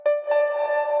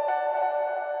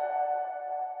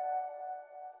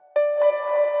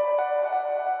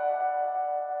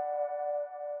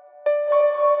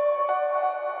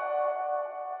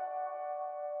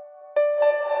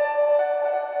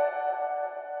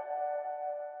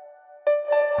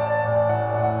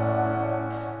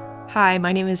Hi,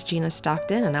 my name is Gina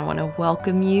Stockton, and I want to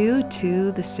welcome you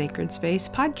to the Sacred Space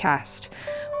podcast.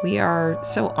 We are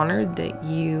so honored that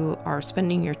you are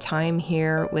spending your time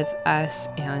here with us,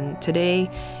 and today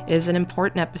is an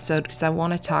important episode because I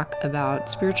want to talk about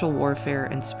spiritual warfare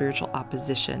and spiritual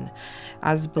opposition.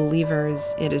 As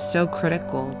believers, it is so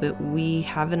critical that we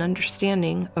have an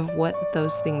understanding of what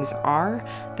those things are,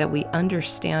 that we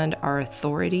understand our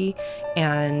authority,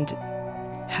 and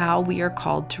how we are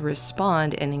called to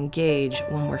respond and engage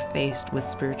when we're faced with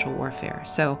spiritual warfare.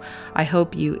 So I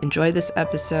hope you enjoy this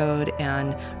episode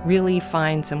and really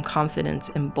find some confidence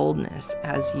and boldness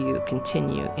as you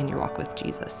continue in your walk with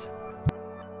Jesus.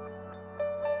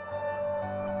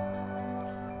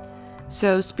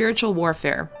 So spiritual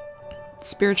warfare,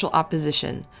 spiritual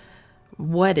opposition,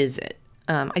 what is it?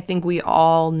 I think we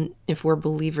all, if we're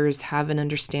believers, have an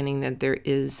understanding that there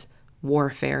is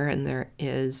warfare and there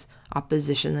is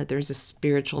opposition, that there's a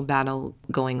spiritual battle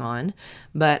going on.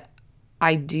 But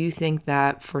I do think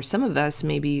that for some of us,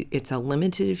 maybe it's a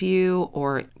limited view,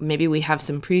 or maybe we have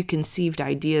some preconceived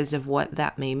ideas of what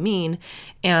that may mean.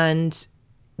 And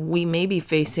we may be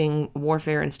facing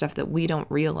warfare and stuff that we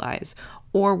don't realize,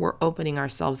 or we're opening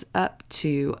ourselves up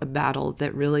to a battle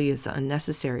that really is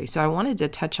unnecessary. So I wanted to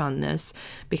touch on this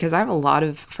because I have a lot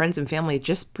of friends and family,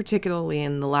 just particularly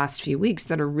in the last few weeks,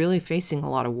 that are really facing a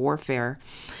lot of warfare.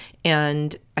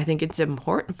 And I think it's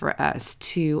important for us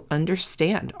to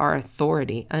understand our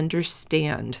authority,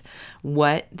 understand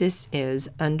what this is,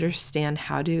 understand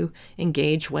how to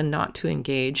engage, when not to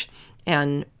engage,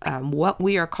 and what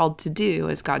we are called to do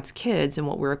as God's kids and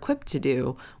what we're equipped to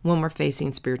do when we're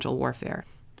facing spiritual warfare.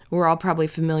 We're all probably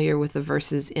familiar with the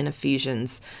verses in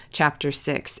Ephesians chapter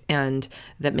 6, and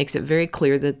that makes it very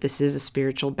clear that this is a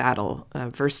spiritual battle.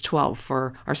 Verse 12,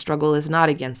 for our struggle is not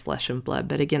against flesh and blood,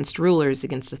 but against rulers,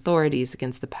 against authorities,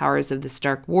 against the powers of this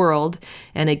dark world,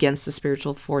 and against the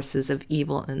spiritual forces of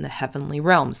evil in the heavenly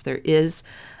realms. There is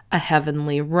a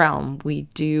heavenly realm. We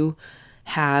do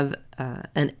have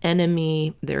an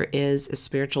enemy. There is a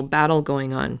spiritual battle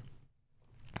going on.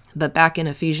 But back in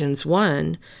Ephesians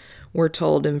 1, we're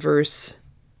told in verse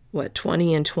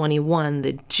 20 and 21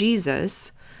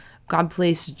 that God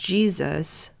placed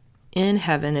Jesus in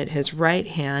heaven at his right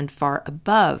hand, far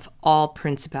above all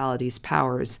principalities,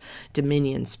 powers,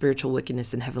 dominions, spiritual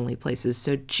wickedness in heavenly places.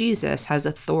 So Jesus has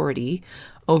authority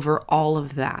over all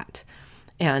of that.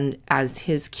 And as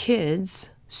his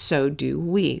kids, so do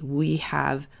we. We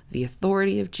have the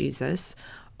authority of Jesus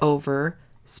over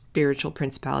spiritual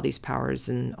principalities, powers,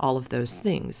 and all of those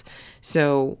things.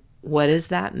 So what does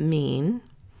that mean?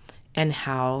 And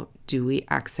how do we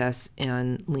access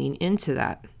and lean into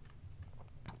that?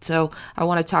 So I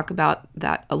want to talk about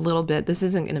that a little bit. This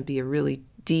isn't going to be a really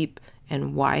deep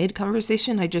and wide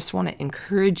conversation. I just want to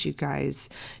encourage you guys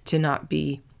to not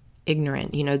be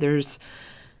ignorant. There's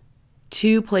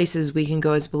two places we can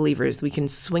go as believers. We can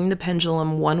swing the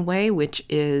pendulum one way, which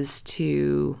is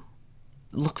to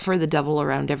look for the devil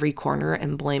around every corner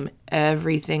and blame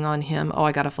everything on him. Oh,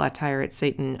 I got a flat tire, it's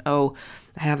Satan. Oh,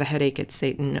 I have a headache, it's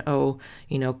Satan. Oh,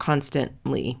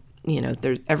 constantly,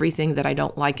 there's everything that I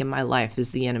don't like in my life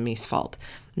is the enemy's fault.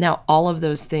 Now, all of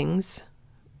those things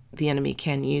the enemy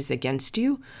can use against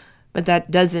you, but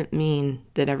that doesn't mean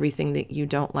that everything that you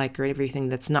don't like or everything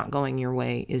that's not going your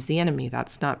way is the enemy.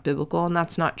 That's not biblical, and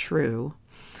that's not true.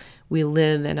 We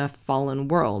live in a fallen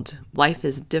world. Life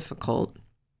is difficult.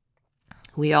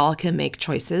 We all can make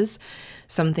choices.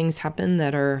 Some things happen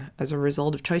that are as a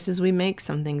result of choices we make.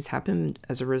 Some things happen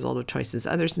as a result of choices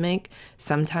others make.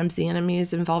 Sometimes the enemy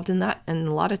is involved in that, and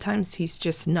a lot of times he's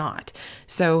just not.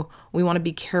 So we want to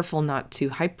be careful not to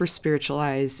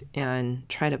hyper-spiritualize and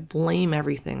try to blame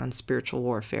everything on spiritual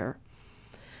warfare.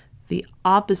 The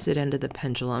opposite end of the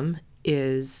pendulum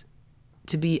is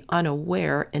to be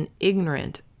unaware and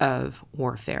ignorant of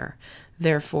warfare.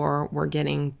 Therefore, we're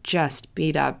getting just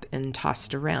beat up and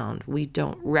tossed around. We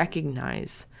don't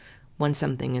recognize when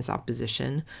something is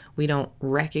opposition. We don't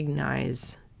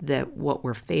recognize that what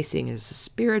we're facing is a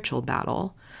spiritual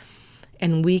battle.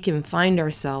 And we can find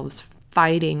ourselves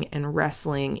fighting and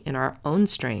wrestling in our own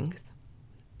strength,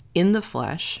 in the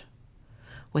flesh,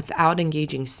 without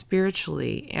engaging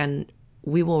spiritually. And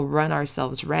we will run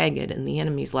ourselves ragged, and the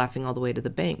enemy's laughing all the way to the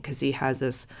bank because he has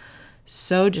us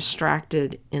so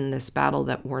distracted in this battle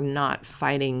that we're not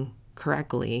fighting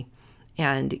correctly,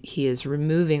 and he is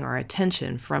removing our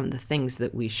attention from the things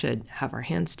that we should have our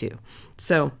hands to.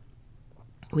 So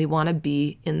we want to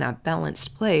be in that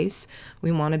balanced place.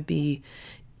 We want to be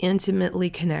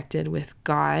intimately connected with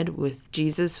God, with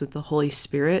Jesus, with the Holy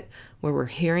Spirit, where we're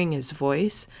hearing his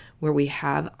voice, where we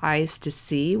have eyes to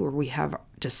see, where we have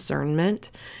discernment,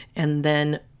 and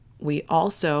then we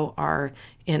also are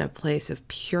in a place of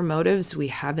pure motives. We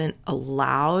haven't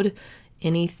allowed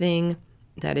anything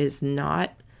that is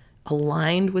not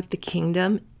aligned with the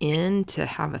kingdom in to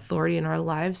have authority in our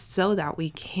lives so that we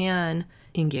can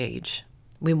engage.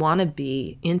 We want to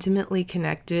be intimately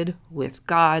connected with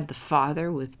God, the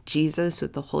Father, with Jesus,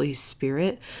 with the Holy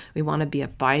Spirit. We want to be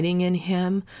abiding in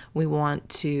Him. We want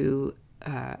to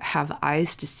have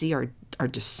eyes to see our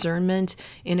discernment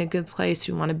in a good place.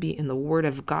 We want to be in the Word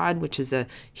of God, which is a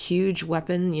huge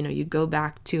weapon. You go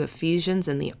back to Ephesians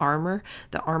and the armor.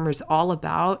 The armor is all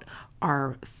about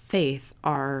our faith,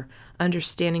 our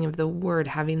understanding of the Word,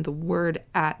 having the Word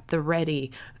at the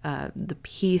ready, the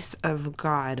peace of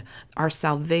God, our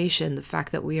salvation, the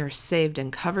fact that we are saved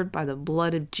and covered by the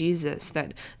blood of Jesus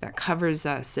that covers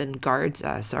us and guards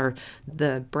us, or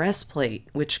the breastplate,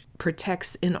 which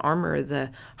protects in armor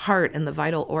the heart and the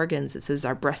vital organs. It says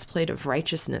our breastplate of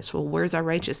righteousness. Well, where's our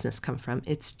righteousness come from?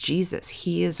 It's Jesus.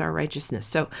 He is our righteousness.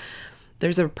 So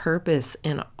there's a purpose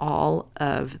in all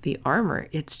of the armor.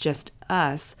 It's just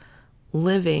us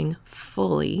living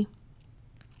fully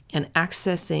and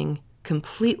accessing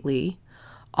completely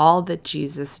all that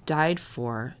Jesus died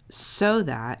for so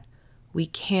that we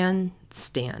can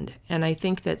stand. And I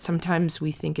think that sometimes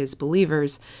we think as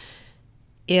believers,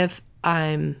 if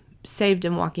I'm saved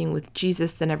and walking with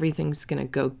Jesus, then everything's going to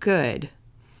go good.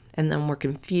 And then we're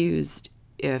confused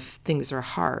if things are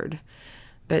hard.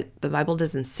 But the Bible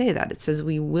doesn't say that. It says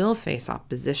we will face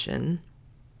opposition.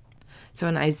 So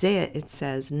in Isaiah, it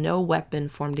says, no weapon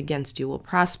formed against you will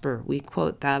prosper. We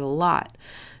quote that a lot.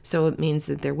 So it means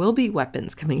that there will be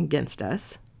weapons coming against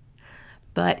us.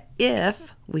 But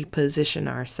if we position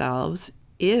ourselves,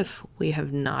 if we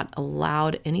have not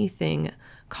allowed anything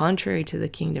contrary to the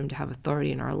kingdom to have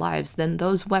authority in our lives, then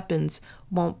those weapons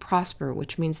won't prosper,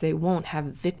 which means they won't have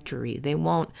victory. They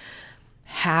won't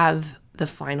have the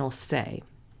final say.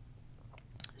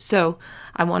 So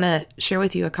I want to share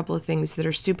with you a couple of things that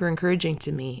are super encouraging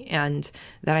to me and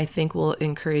that I think will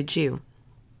encourage you.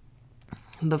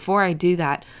 Before I do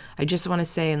that, I just want to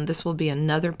say, and this will be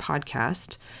another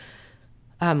podcast,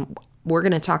 we're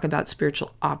going to talk about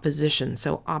spiritual opposition.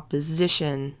 So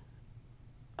opposition,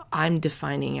 I'm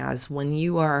defining as when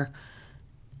you are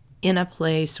in a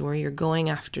place where you're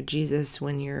going after Jesus,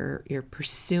 when you're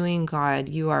pursuing God,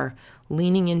 you are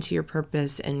leaning into your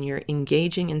purpose and you're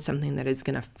engaging in something that is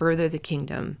going to further the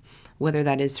kingdom, whether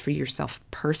that is for yourself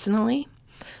personally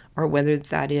or whether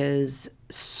that is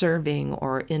serving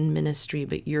or in ministry,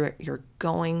 but you're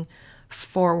going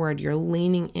forward, you're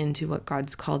leaning into what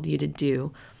God's called you to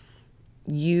do.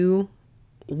 You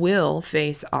will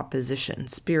face opposition,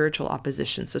 spiritual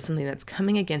opposition. So something that's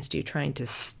coming against you, trying to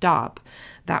stop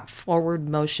that forward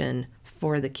motion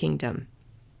for the kingdom.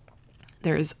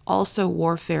 There is also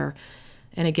warfare.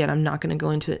 And again, I'm not going to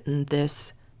go into it in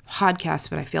this podcast,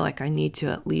 but I feel like I need to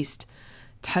at least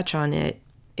touch on it,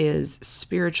 is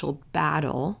spiritual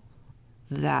battle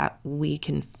that we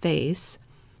can face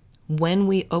when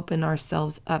we open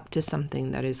ourselves up to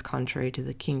something that is contrary to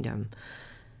the kingdom.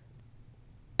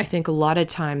 I think a lot of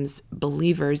times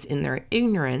believers in their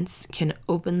ignorance can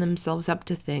open themselves up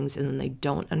to things and then they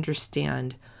don't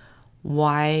understand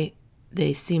why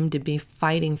they seem to be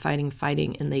fighting,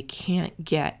 and they can't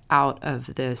get out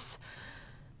of this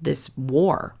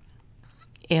war.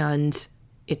 And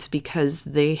it's because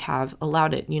they have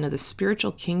allowed it. The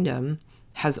spiritual kingdom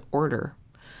has order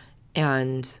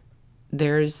and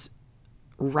there's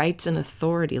rights and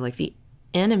authority. Like the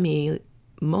enemy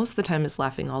most of the time is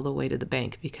laughing all the way to the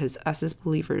bank because us as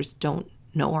believers don't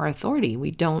know our authority.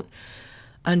 We don't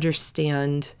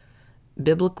understand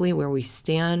biblically where we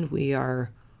stand. We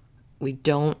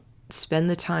don't spend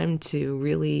the time to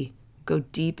really go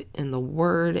deep in the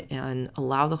Word and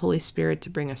allow the Holy Spirit to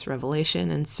bring us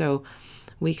revelation. And so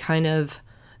we kind of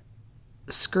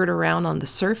skirt around on the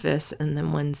surface, and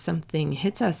then when something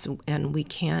hits us and we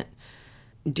can't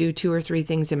do 2 or 3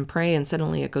 things and pray and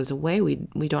suddenly it goes away,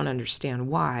 we don't understand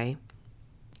why.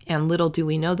 And little do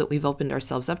we know that we've opened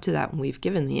ourselves up to that and we've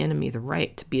given the enemy the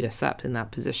right to beat us up in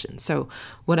that position. So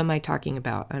what am I talking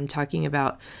about? I'm talking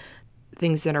about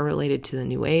things that are related to the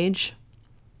New Age,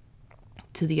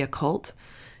 to the occult,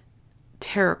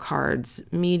 tarot cards,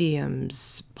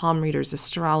 mediums, palm readers,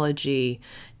 astrology,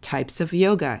 types of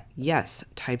yoga. Yes,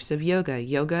 types of yoga.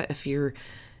 Yoga, if you're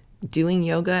doing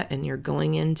yoga and you're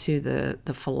going into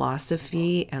the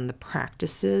philosophy and the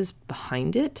practices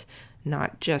behind it,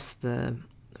 not just the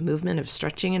movement of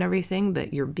stretching and everything,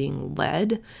 but you're being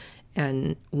led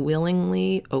and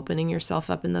willingly opening yourself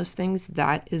up in those things,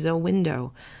 that is a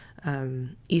window.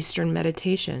 Eastern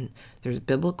meditation, there's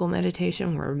biblical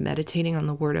meditation. We're meditating on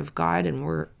the Word of God and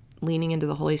we're leaning into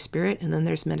the Holy Spirit. And then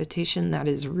there's meditation that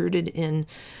is rooted in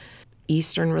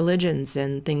Eastern religions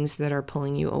and things that are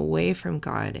pulling you away from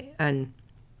God. And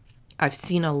I've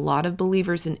seen a lot of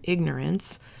believers in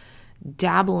ignorance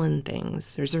dabble in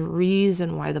things. There's a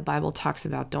reason why the Bible talks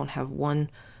about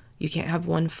you can't have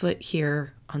one foot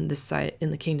here on this side in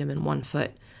the kingdom and one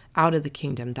foot out of the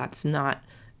kingdom. That's not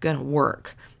going to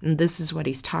work. And this is what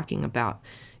he's talking about.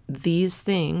 These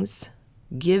things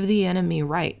give the enemy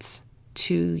rights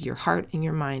to your heart and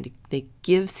your mind. It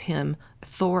gives him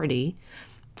authority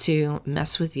to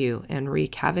mess with you and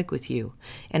wreak havoc with you.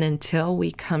 And until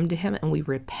we come to him and we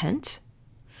repent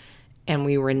and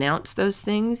we renounce those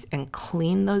things and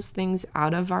clean those things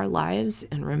out of our lives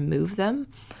and remove them,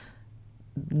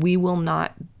 we will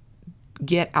not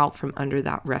get out from under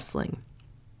that wrestling.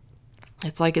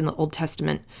 It's like in the Old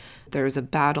Testament, there's a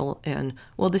battle, and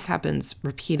this happens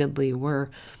repeatedly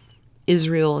where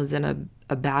Israel is in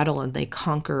a battle and they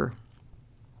conquer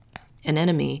an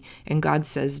enemy, and God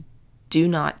says, do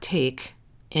not take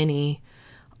any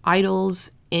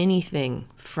idols, anything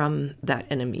from that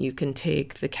enemy. You can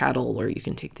take the cattle or you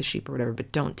can take the sheep or whatever,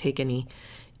 but don't take any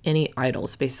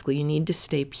idols. Basically, you need to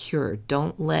stay pure.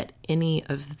 Don't let any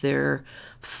of their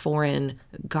foreign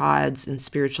gods and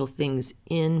spiritual things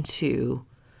into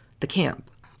the camp.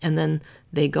 And then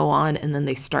they go on and then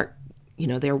they start,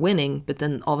 they're winning, but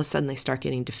then all of a sudden they start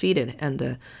getting defeated. And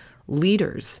the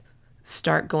leaders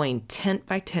start going tent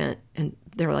by tent, and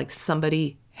they're like,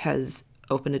 somebody has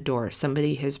opened a door.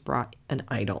 Somebody has brought an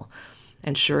idol.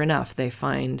 And sure enough, they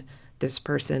find this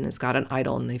person has got an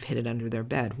idol and they've hid it under their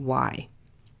bed. Why?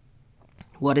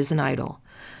 What is an idol?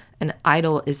 An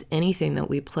idol is anything that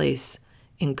we place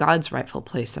in God's rightful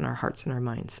place in our hearts and our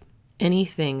minds.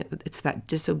 Anything, it's that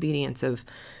disobedience of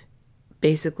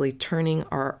basically turning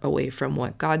away from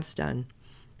what God's done,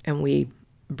 and we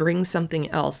bring something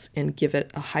else and give it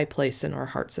a high place in our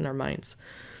hearts and our minds.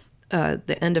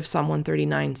 The end of Psalm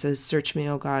 139 says, search me,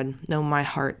 O God, know my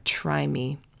heart, try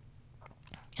me,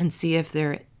 and see if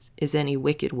there is any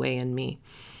wicked way in me.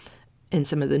 In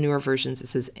some of the newer versions, it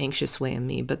says anxious way in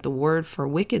me, but the word for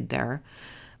wicked there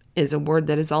is a word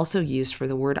that is also used for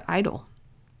the word idol,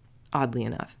 oddly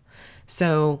enough.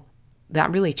 So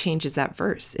that really changes that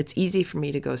verse. It's easy for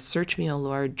me to go, search me, O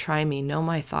Lord, try me, know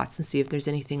my thoughts, and see if there's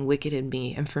anything wicked in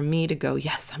me. And for me to go,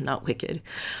 yes, I'm not wicked.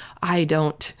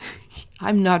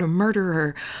 I'm not a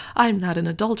murderer. I'm not an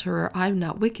adulterer. I'm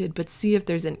not wicked. But see if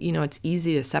there's it's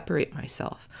easy to separate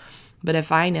myself. But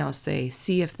if I now say,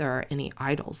 see if there are any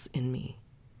idols in me,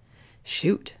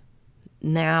 shoot,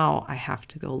 now I have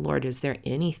to go, Lord, is there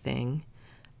anything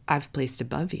I've placed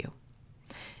above you?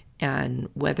 And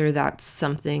whether that's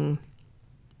something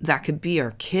that could be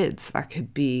our kids, that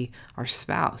could be our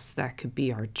spouse, that could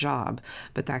be our job,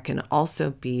 but that can also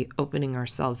be opening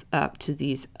ourselves up to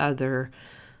these other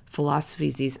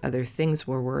philosophies, these other things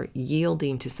where we're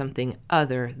yielding to something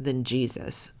other than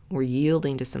Jesus. We're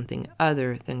yielding to something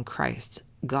other than Christ,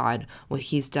 God, what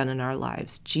he's done in our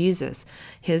lives. Jesus,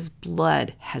 his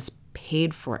blood has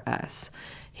paid for us.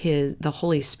 The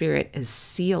Holy Spirit has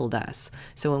sealed us.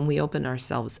 So when we open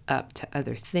ourselves up to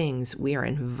other things, we are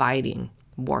inviting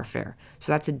warfare.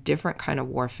 So that's a different kind of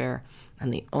warfare.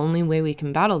 And the only way we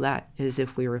can battle that is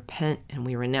if we repent and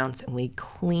we renounce and we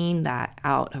clean that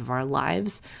out of our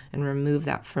lives and remove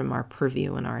that from our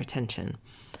purview and our attention.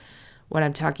 What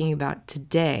I'm talking about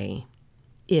today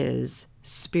is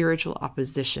spiritual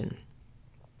opposition.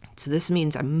 So this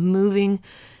means I'm moving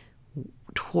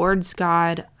towards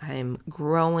God, I'm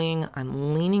growing,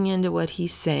 I'm leaning into what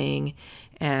he's saying,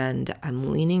 and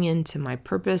I'm leaning into my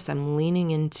purpose. I'm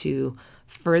leaning into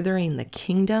furthering the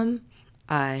kingdom.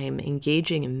 I'm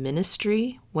engaging in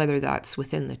ministry, whether that's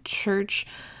within the church,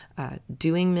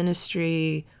 doing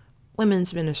ministry,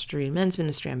 women's ministry, men's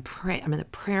ministry. I'm in the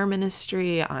prayer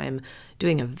ministry. I'm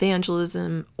doing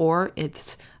evangelism, or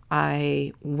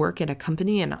I work at a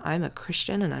company and I'm a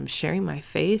Christian and I'm sharing my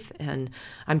faith and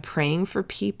I'm praying for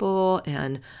people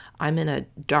and I'm in a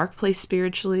dark place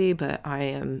spiritually, but I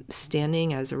am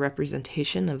standing as a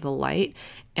representation of the light,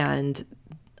 and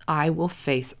I will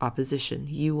face opposition.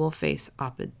 You will face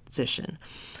opposition.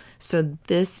 So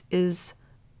this is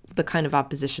the kind of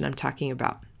opposition I'm talking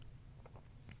about.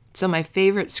 So my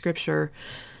favorite scripture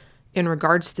in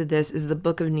regards to this is the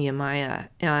book of Nehemiah.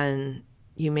 And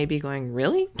you may be going,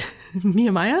 really?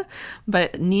 Nehemiah?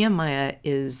 But Nehemiah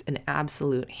is an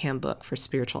absolute handbook for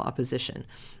spiritual opposition.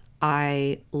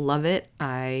 I love it.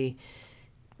 I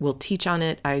will teach on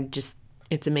it.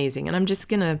 It's amazing. And I'm just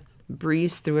going to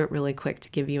breeze through it really quick to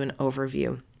give you an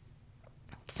overview.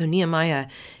 So Nehemiah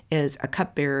is a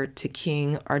cupbearer to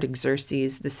King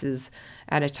Artaxerxes. This is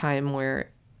at a time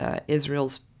where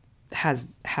Israel's has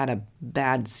had a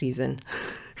bad season.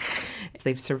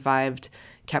 They've survived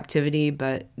captivity,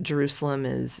 but Jerusalem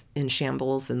is in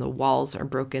shambles and the walls are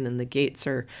broken and the gates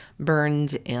are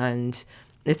burned and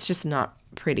it's just not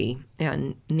pretty.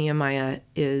 And Nehemiah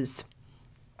is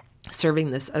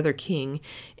serving this other king,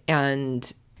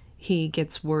 and he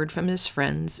gets word from his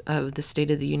friends of the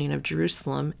state of the Union of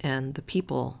Jerusalem and the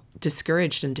people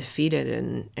discouraged and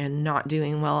defeated and not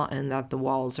doing well, and that the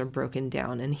walls are broken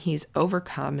down. And he's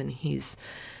overcome and he's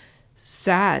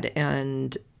sad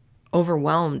and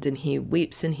overwhelmed, and he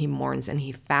weeps and he mourns and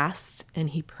he fasts and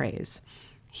he prays.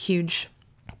 Huge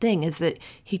thing is that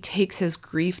he takes his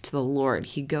grief to the Lord.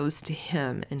 He goes to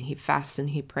him and he fasts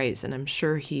and he prays. And I'm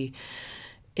sure he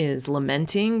is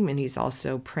lamenting, and he's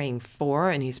also praying for,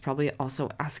 and he's probably also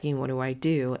asking, what do I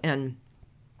do? And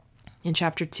in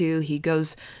chapter 2, he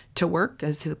goes to work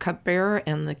as the cupbearer,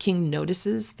 and the king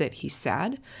notices that he's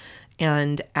sad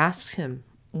and asks him,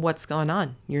 what's going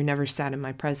on? You're never sad in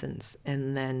my presence.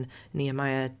 And then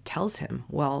Nehemiah tells him,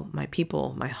 well, my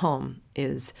people, my home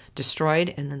is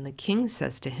destroyed. And then the king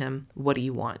says to him, what do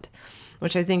you want?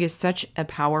 Which I think is such a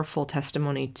powerful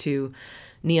testimony to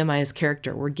Nehemiah's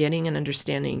character. We're getting an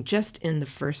understanding just in the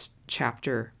first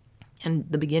chapter and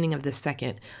the beginning of the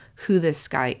second, who this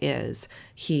guy is.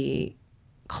 He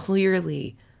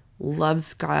clearly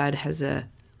loves God, has a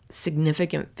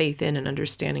significant faith in and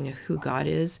understanding of who God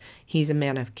is. He's a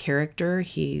man of character.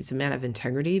 He's a man of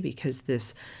integrity, because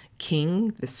this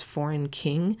king, this foreign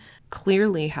king,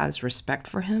 clearly has respect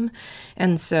for him.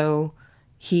 And so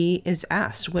he is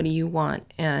asked, what do you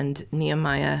want? And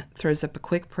Nehemiah throws up a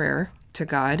quick prayer to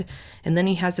God, and then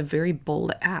he has a very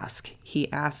bold ask.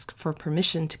 He asks for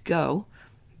permission to go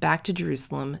back to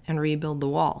Jerusalem and rebuild the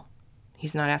wall.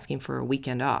 He's not asking for a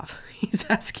weekend off. He's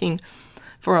asking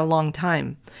for a long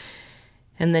time.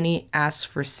 And then he asks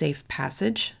for safe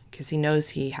passage, because he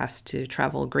knows he has to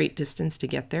travel a great distance to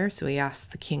get there. So he asks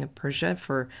the king of Persia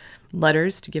for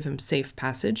letters to give him safe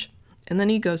passage. And then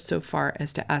he goes so far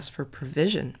as to ask for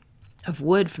provision of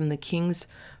wood from the king's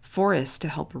forest to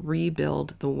help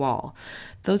rebuild the wall.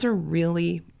 Those are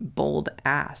really bold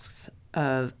asks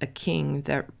of a king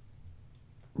that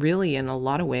really, in a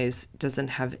lot of ways, doesn't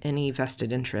have any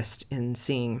vested interest in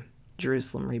seeing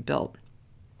Jerusalem rebuilt.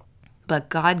 But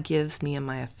God gives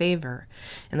Nehemiah favor,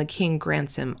 and the king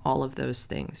grants him all of those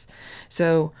things.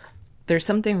 So there's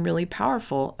something really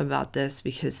powerful about this,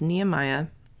 because Nehemiah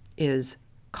is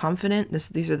confident.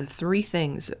 These are the three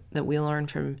things that we learn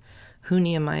from who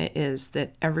Nehemiah is,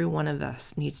 that every one of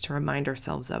us needs to remind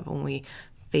ourselves of when we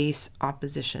face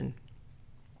opposition.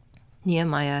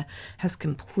 Nehemiah has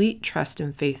complete trust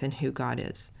and faith in who God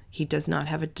is. He does not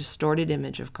have a distorted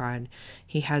image of God.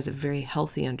 He has a very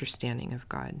healthy understanding of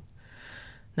God.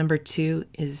 Number 2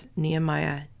 is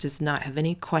Nehemiah does not have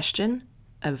any question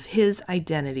of his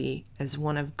identity as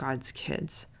one of God's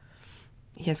kids.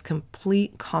 He has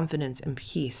complete confidence and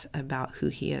peace about who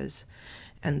he is.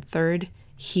 And third,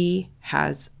 he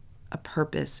has a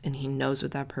purpose, and he knows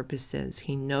what that purpose is.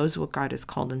 He knows what God has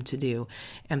called him to do.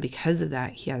 And because of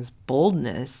that, he has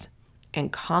boldness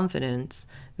and confidence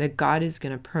that God is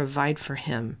going to provide for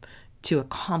him to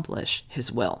accomplish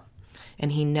his will.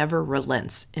 And he never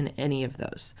relents in any of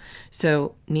those.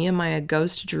 So Nehemiah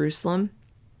goes to Jerusalem.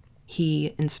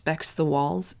 He inspects the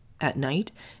walls at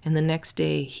night, and the next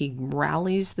day he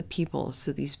rallies the people.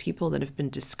 So these people that have been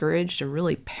discouraged and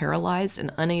really paralyzed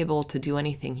and unable to do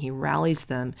anything, he rallies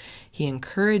them, he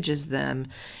encourages them,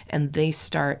 and they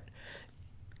start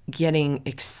getting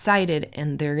excited,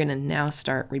 and they're going to now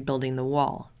start rebuilding the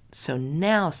wall. So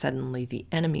now suddenly the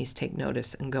enemies take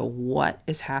notice and go, what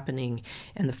is happening?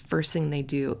 And the first thing they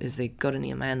do is they go to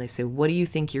Nehemiah and they say, what do you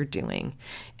think you're doing?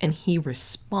 And he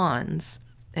responds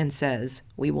and says,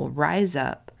 we will rise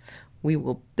up, we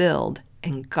will build,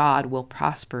 and God will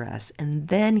prosper us. And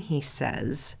then he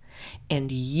says, and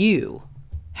you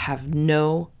have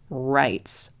no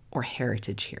rights or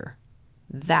heritage here.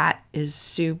 That is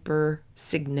super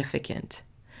significant.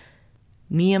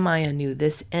 Nehemiah knew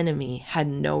this enemy had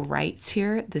no rights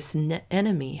here. This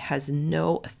enemy has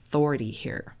no authority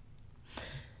here.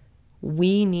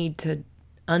 We need to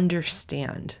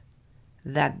understand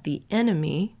that the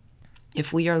enemy,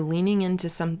 if we are leaning into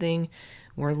something,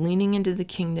 we're leaning into the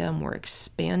kingdom, we're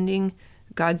expanding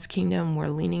God's kingdom, we're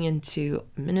leaning into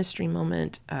a ministry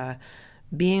moment,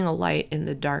 being a light in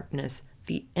the darkness,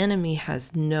 the enemy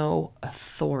has no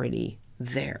authority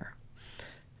there.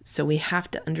 So we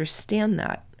have to understand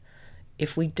that.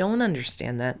 If we don't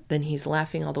understand that, then he's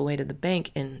laughing all the way to the bank,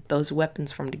 and those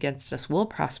weapons formed against us will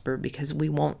prosper because we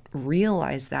won't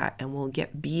realize that, and we'll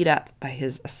get beat up by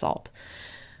his assault.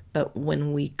 But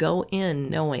when we go in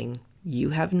knowing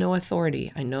You have no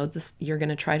authority. I know this, you're going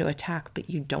to try to attack, but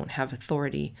you don't have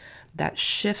authority. That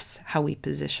shifts how we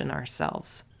position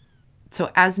ourselves.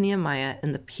 So as Nehemiah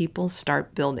and the people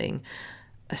start building,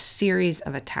 a series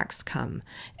of attacks come.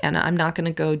 And I'm not going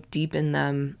to go deep in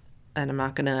them, and I'm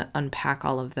not going to unpack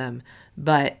all of them,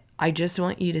 but I just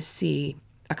want you to see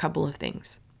a couple of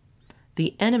things.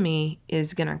 The enemy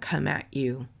is going to come at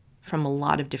you from a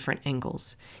lot of different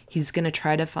angles. He's going to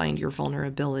try to find your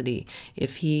vulnerability.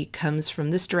 If he comes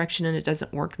from this direction and it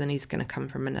doesn't work, then he's going to come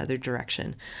from another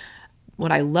direction.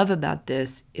 What I love about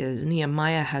this is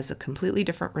Nehemiah has a completely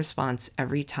different response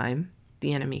every time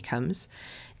the enemy comes.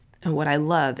 And what I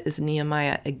love is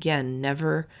Nehemiah, again,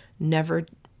 never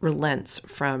relents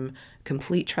from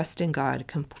complete trust in God,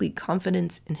 complete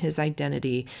confidence in his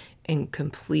identity, and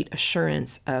complete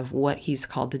assurance of what he's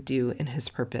called to do in his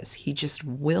purpose. He just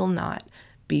will not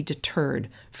be deterred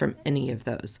from any of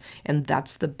those. And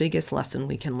that's the biggest lesson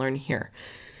we can learn here.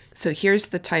 So here's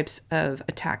the types of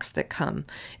attacks that come.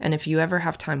 And if you ever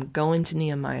have time, go into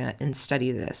Nehemiah and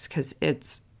study this, because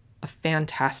it's a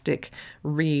fantastic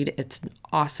read. It's an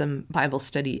awesome Bible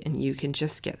study, and you can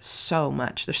just get so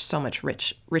much. There's so much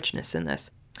richness in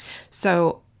this.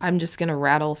 So I'm just going to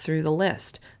rattle through the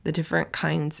list. The different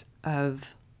kinds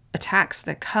of attacks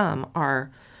that come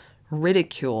are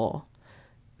ridicule,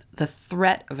 the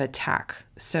threat of attack.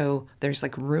 So there's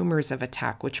like rumors of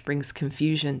attack, which brings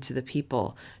confusion to the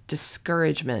people.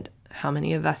 Discouragement. How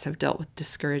many of us have dealt with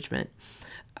discouragement?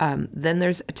 Then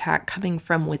there's attack coming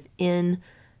from within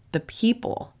the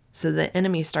people. So the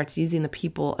enemy starts using the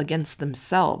people against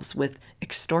themselves with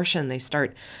extortion. They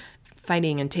start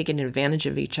fighting and taking advantage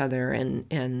of each other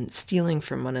and stealing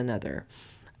from one another.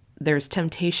 There's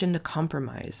temptation to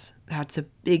compromise. That's a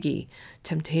biggie.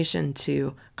 Temptation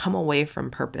to come away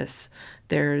from purpose.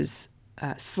 There's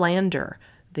slander.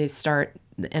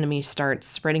 The enemy starts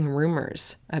spreading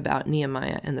rumors about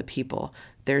Nehemiah and the people.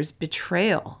 There's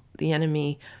betrayal. The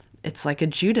enemy, it's like a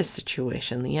Judas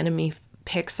situation. The enemy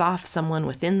picks off someone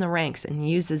within the ranks and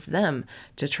uses them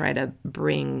to try to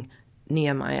bring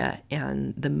Nehemiah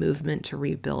and the movement to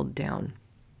rebuild down.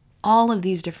 All of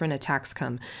these different attacks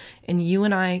come, and you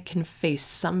and I can face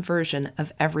some version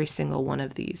of every single one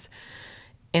of these.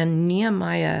 And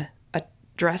Nehemiah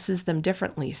addresses them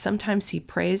differently. Sometimes he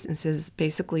prays and says,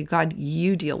 basically, God,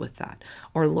 you deal with that.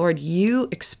 Or Lord, you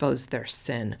expose their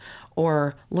sin.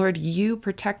 Or Lord, you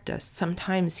protect us.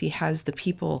 Sometimes he has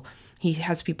people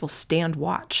stand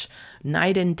watch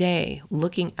night and day,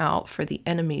 looking out for the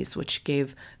enemies, which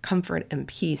gave comfort and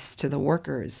peace to the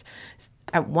workers.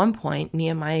 At one point,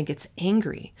 Nehemiah gets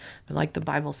angry. But like the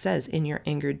Bible says, in your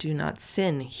anger, do not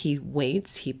sin. He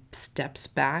waits, he steps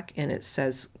back, and it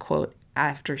says, quote,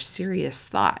 after serious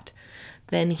thought,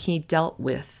 then he dealt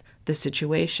with the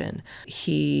situation.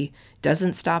 He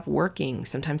doesn't stop working.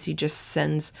 Sometimes he just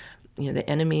sends, the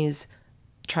enemies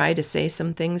try to say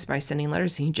some things by sending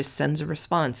letters. He just sends a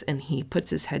response, and he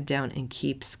puts his head down and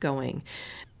keeps going.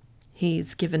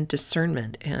 He's given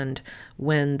discernment, and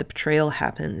when the betrayal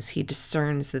happens, he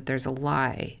discerns that there's a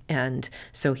lie, and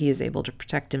so he is able to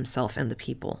protect himself and the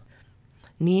people.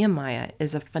 Nehemiah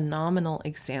is a phenomenal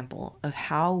example of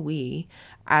how we,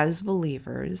 as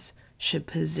believers, should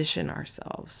position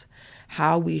ourselves,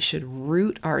 how we should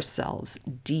root ourselves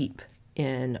deep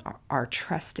in our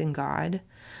trust in God.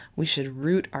 We should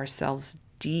root ourselves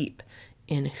deep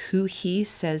in who he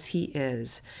says he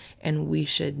is, and we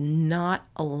should not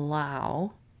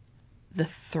allow the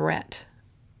threat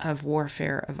of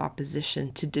warfare, of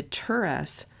opposition, to deter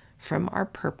us from our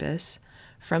purpose,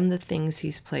 from the things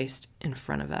he's placed in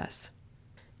front of us.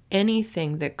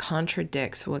 Anything that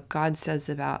contradicts what God says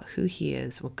about who he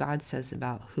is, what God says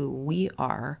about who we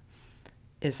are,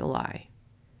 is a lie.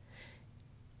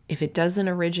 If it doesn't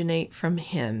originate from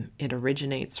him, it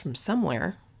originates from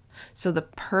somewhere. So the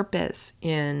purpose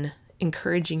in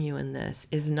encouraging you in this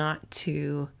is not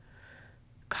to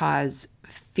cause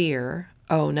fear.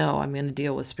 Oh no, I'm going to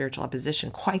deal with spiritual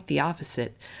opposition. Quite the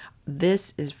opposite.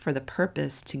 This is for the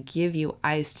purpose to give you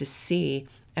eyes to see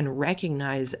and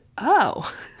recognize,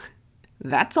 oh,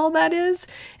 that's all that is,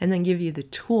 and then give you the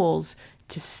tools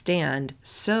to stand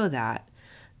so that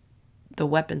the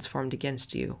weapons formed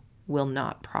against you will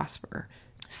not prosper.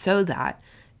 So that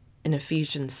in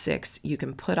Ephesians 6, you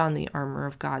can put on the armor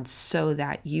of God so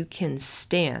that you can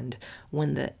stand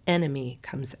when the enemy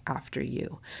comes after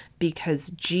you. Because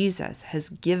Jesus has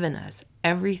given us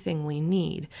everything we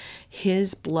need.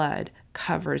 His blood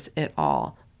covers it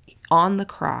all. On the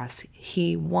cross,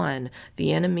 he won.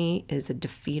 The enemy is a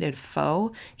defeated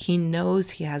foe. He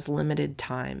knows he has limited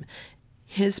time.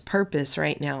 His purpose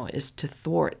right now is to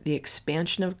thwart the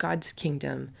expansion of God's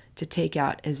kingdom, to take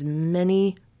out as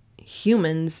many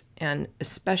humans and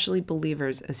especially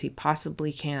believers as he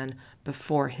possibly can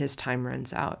before his time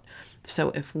runs out.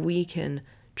 So if we can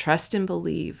trust and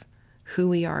believe who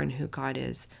we are and who God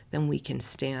is, then we can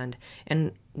stand,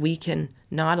 and we can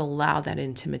not allow that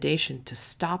intimidation to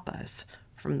stop us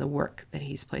from the work that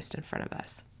he's placed in front of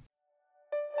us.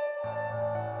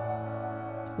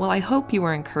 Well, I hope you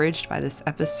were encouraged by this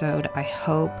episode. I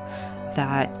hope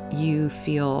that you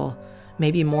feel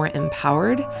maybe more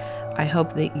empowered. I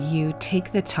hope that you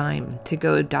take the time to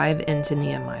go dive into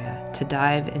Nehemiah, to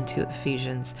dive into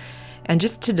Ephesians, and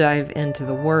just to dive into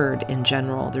the word in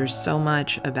general. There's so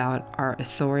much about our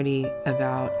authority,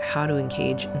 about how to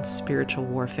engage in spiritual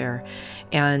warfare.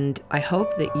 And I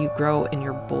hope that you grow in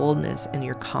your boldness and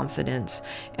your confidence,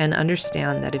 and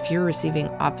understand that if you're receiving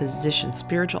opposition,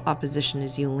 spiritual opposition,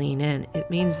 as you lean in, it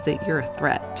means that you're a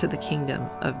threat to the kingdom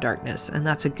of darkness. And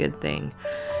that's a good thing.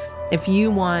 If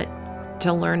you want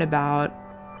to learn about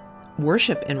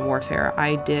worship in warfare,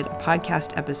 I did a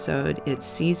podcast episode. It's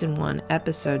season 1,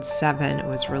 episode 7. It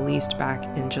was released back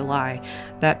in July.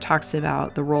 That talks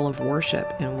about the role of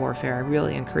worship in warfare. I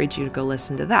really encourage you to go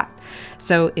listen to that.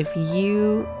 So if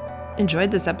you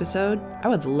enjoyed this episode, I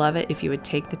would love it if you would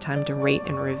take the time to rate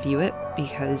and review it,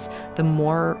 because the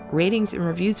more ratings and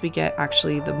reviews we get,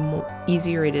 actually, the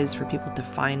easier it is for people to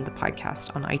find the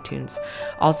podcast on iTunes.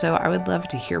 Also, I would love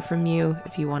to hear from you.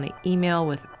 If you want to email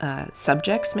with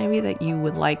subjects maybe that you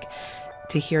would like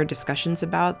to hear discussions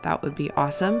about, that would be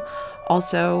awesome.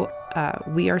 Also,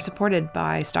 we are supported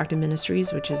by Stockton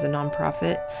Ministries, which is a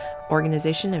nonprofit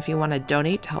organization. If you want to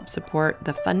donate to help support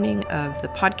the funding of the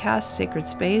podcast, Sacred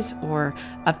Space, or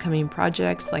upcoming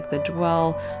projects like the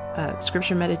Dwell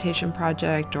Scripture Meditation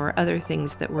Project, or other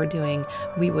things that we're doing,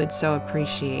 we would so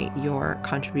appreciate your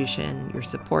contribution, your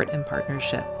support, and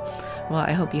partnership. Well,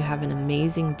 I hope you have an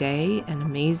amazing day, an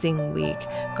amazing week.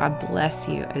 God bless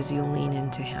you as you lean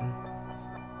into Him.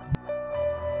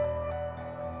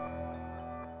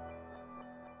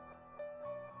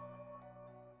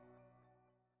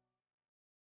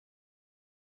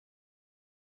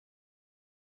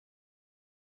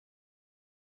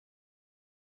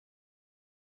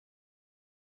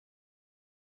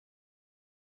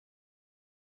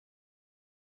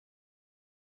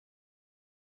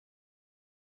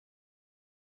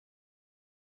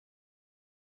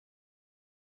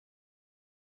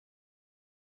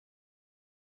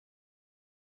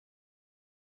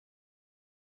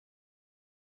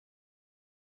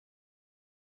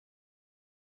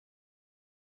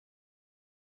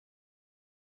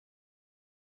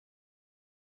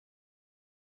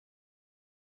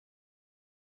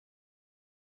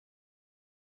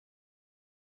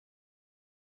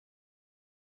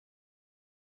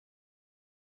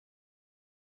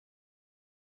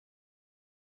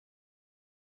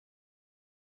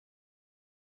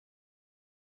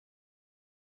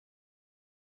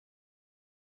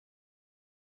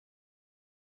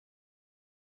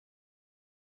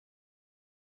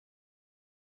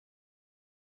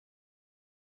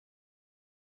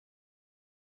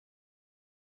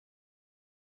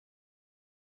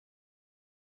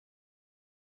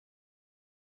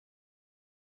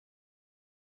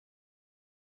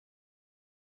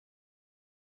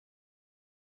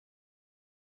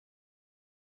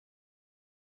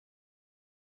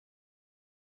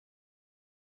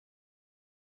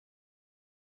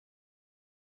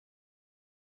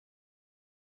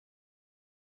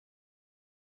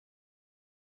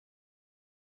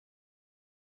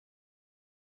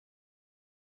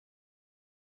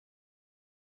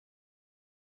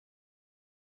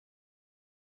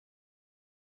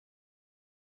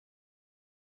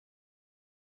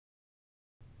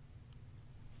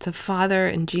 So, Father,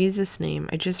 in Jesus' name,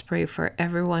 I just pray for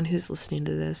everyone who's listening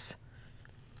to this.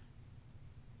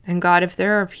 And God, if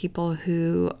there are people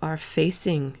who are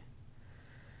facing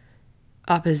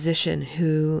opposition,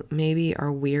 who maybe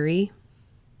are weary,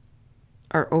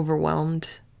 are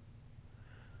overwhelmed,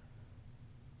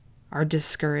 are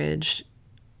discouraged,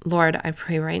 Lord, I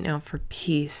pray right now for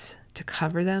peace to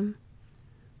cover them.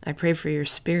 I pray for your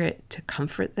Spirit to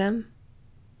comfort them.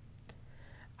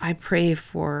 I pray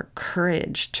for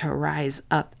courage to rise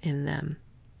up in them.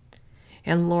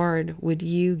 And Lord, would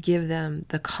you give them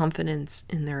the confidence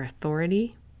in their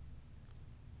authority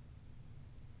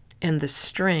and the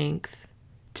strength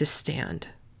to stand.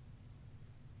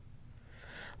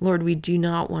 Lord, we do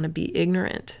not want to be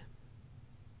ignorant.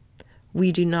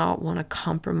 We do not want to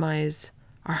compromise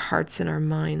our hearts and our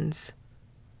minds.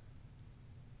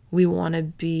 We want to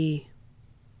be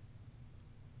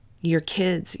your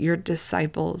kids, your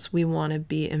disciples. We want to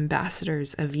be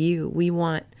ambassadors of you. We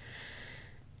want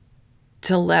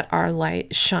to let our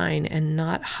light shine and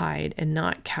not hide and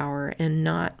not cower and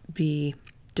not be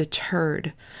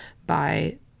deterred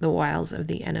by the wiles of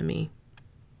the enemy.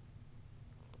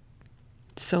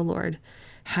 So, Lord,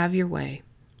 have your way.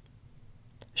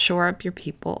 Shore up your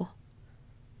people.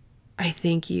 I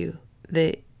thank you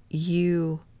that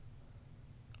you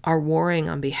are warring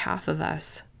on behalf of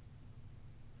us.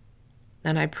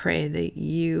 And I pray that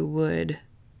you would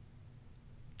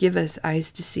give us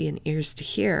eyes to see and ears to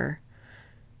hear,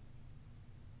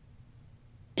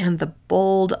 and the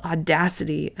bold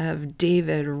audacity of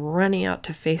David running out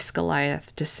to face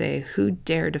Goliath to say, "Who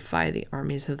dare defy the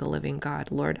armies of the living God?"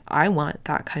 Lord, I want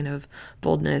that kind of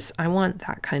boldness. I want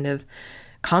that kind of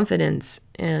confidence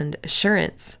and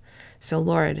assurance. So,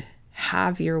 Lord,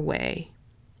 have your way,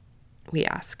 we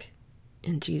ask.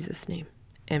 In Jesus' name,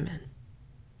 amen.